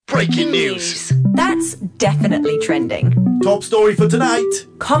Breaking news. That's definitely trending. Top story for tonight.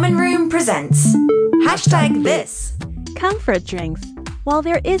 Common Room presents #this. Comfort drinks. While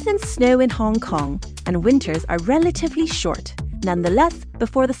there isn't snow in Hong Kong and winters are relatively short, nonetheless,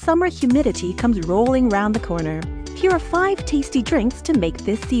 before the summer humidity comes rolling round the corner, here are 5 tasty drinks to make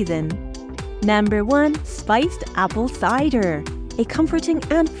this season. Number 1. Spiced apple cider. A comforting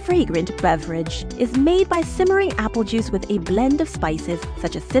and fragrant beverage is made by simmering apple juice with a blend of spices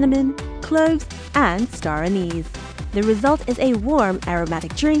such as cinnamon, cloves, and star anise. The result is a warm,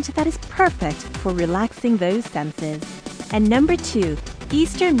 aromatic drink that is perfect for relaxing those senses. And number 2,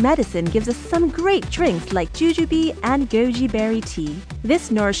 Eastern medicine gives us some great drinks like jujube and goji berry tea.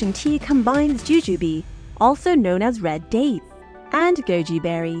 This nourishing tea combines jujube, also known as red dates, and goji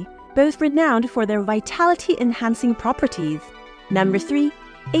berry, both renowned for their vitality-enhancing properties. Number 3,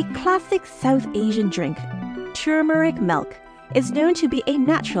 a classic South Asian drink, turmeric milk, is known to be a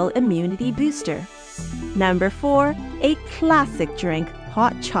natural immunity booster. Number 4, a classic drink,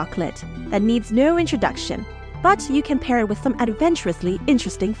 hot chocolate, that needs no introduction, but you can pair it with some adventurously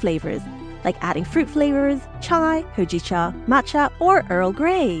interesting flavors, like adding fruit flavors, chai, hojicha, matcha, or Earl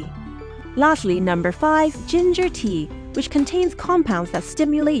Grey. Lastly, number 5, ginger tea, which contains compounds that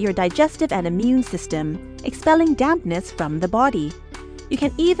stimulate your digestive and immune system, expelling dampness from the body. You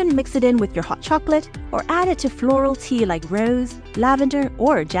can even mix it in with your hot chocolate or add it to floral tea like rose, lavender,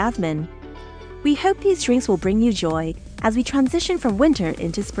 or jasmine. We hope these drinks will bring you joy as we transition from winter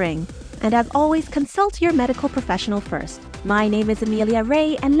into spring. And as always, consult your medical professional first. My name is Amelia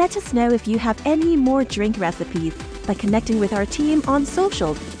Ray, and let us know if you have any more drink recipes by connecting with our team on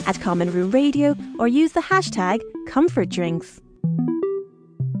socials at Common Room Radio or use the hashtag #ComfortDrinks.